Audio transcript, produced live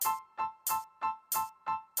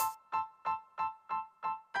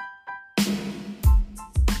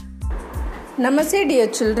Namaste dear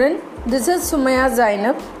children, this is Sumaya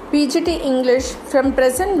Zainab, PGT English from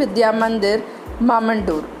Present Vidya Mandir,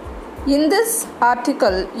 Mamandur. In this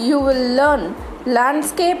article, you will learn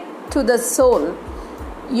Landscape to the Soul,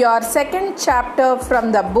 your second chapter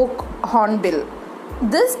from the book Hornbill.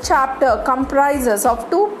 This chapter comprises of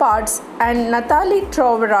two parts and Nathalie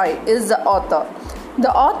Troveroy is the author.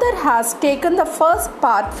 The author has taken the first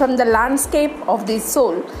part from the Landscape of the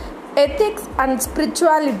Soul, Ethics and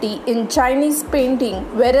Spirituality in Chinese Painting,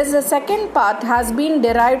 whereas the second part has been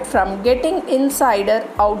derived from Getting Insider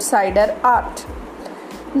Outsider Art.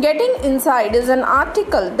 Getting Inside is an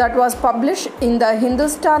article that was published in the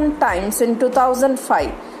Hindustan Times in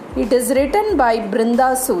 2005. It is written by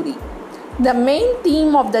Brinda Suri. The main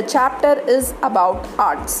theme of the chapter is about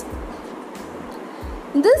arts.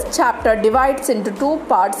 This chapter divides into two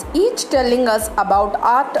parts, each telling us about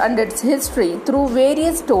art and its history through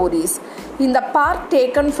various stories. In the part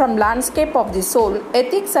taken from Landscape of the Soul,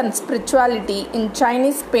 Ethics and Spirituality in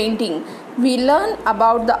Chinese Painting, we learn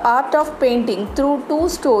about the art of painting through two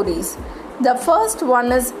stories. The first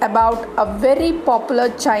one is about a very popular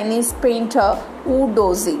Chinese painter, Wu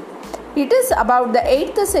Dozi. It is about the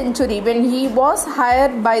 8th century when he was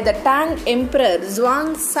hired by the Tang Emperor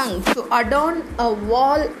Xuanzang to adorn a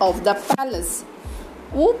wall of the palace.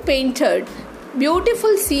 Wu painted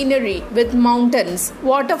beautiful scenery with mountains,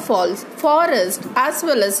 waterfalls, forests, as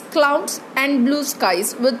well as clouds and blue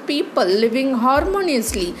skies with people living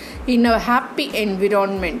harmoniously in a happy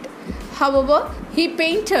environment. However, he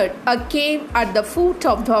painted a cave at the foot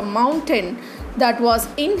of the mountain that was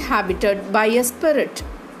inhabited by a spirit.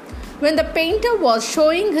 When the painter was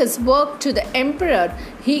showing his work to the emperor,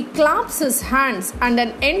 he claps his hands and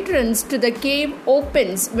an entrance to the cave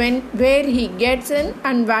opens where he gets in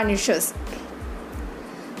and vanishes.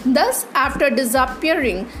 Thus, after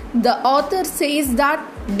disappearing, the author says that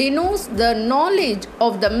denotes the knowledge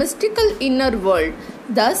of the mystical inner world.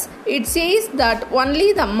 Thus, it says that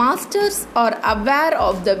only the masters are aware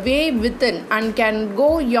of the way within and can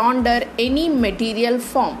go yonder any material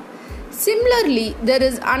form. Similarly, there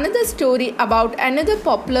is another story about another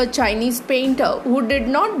popular Chinese painter who did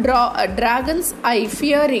not draw a dragon's eye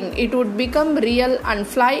fearing it would become real and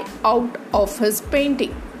fly out of his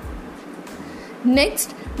painting.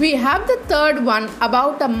 Next, we have the third one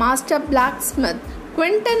about a master blacksmith,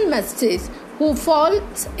 Quentin Mestres, who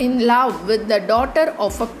falls in love with the daughter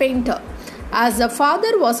of a painter. As the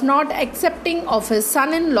father was not accepting of his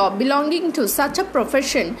son-in-law belonging to such a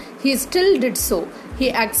profession, he still did so.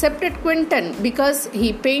 He accepted Quentin because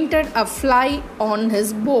he painted a fly on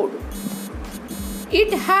his board.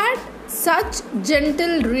 It had such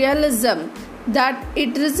gentle realism that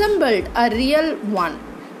it resembled a real one.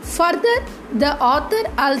 Further, the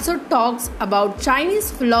author also talks about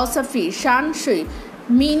Chinese philosophy Shanshui,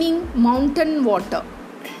 meaning mountain water.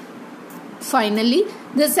 Finally,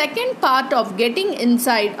 the second part of Getting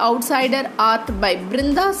Inside Outsider Art by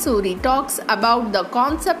Brinda Suri talks about the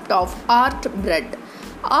concept of art bread.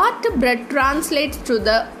 Art bread translates to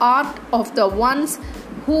the art of the ones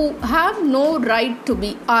who have no right to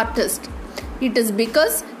be artists. It is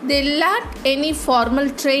because they lack any formal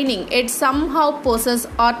training yet somehow possess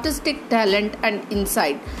artistic talent and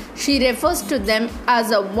insight. She refers to them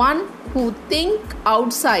as a one who think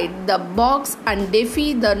outside the box and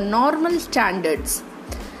defy the normal standards.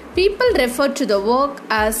 People refer to the work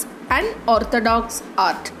as unorthodox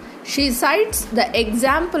art. She cites the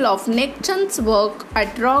example of Nekchand's work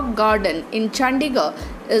at Rock Garden in Chandigarh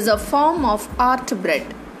is a form of art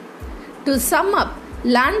bread. To sum up,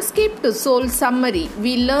 Landscape to Soul summary,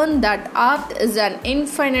 we learn that art is an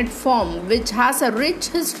infinite form which has a rich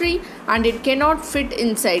history and it cannot fit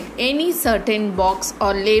inside any certain box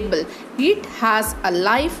or label. It has a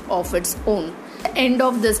life of its own. At the end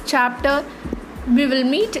of this chapter, we will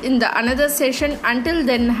meet in the another session. Until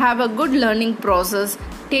then, have a good learning process.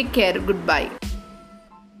 Take care. Goodbye.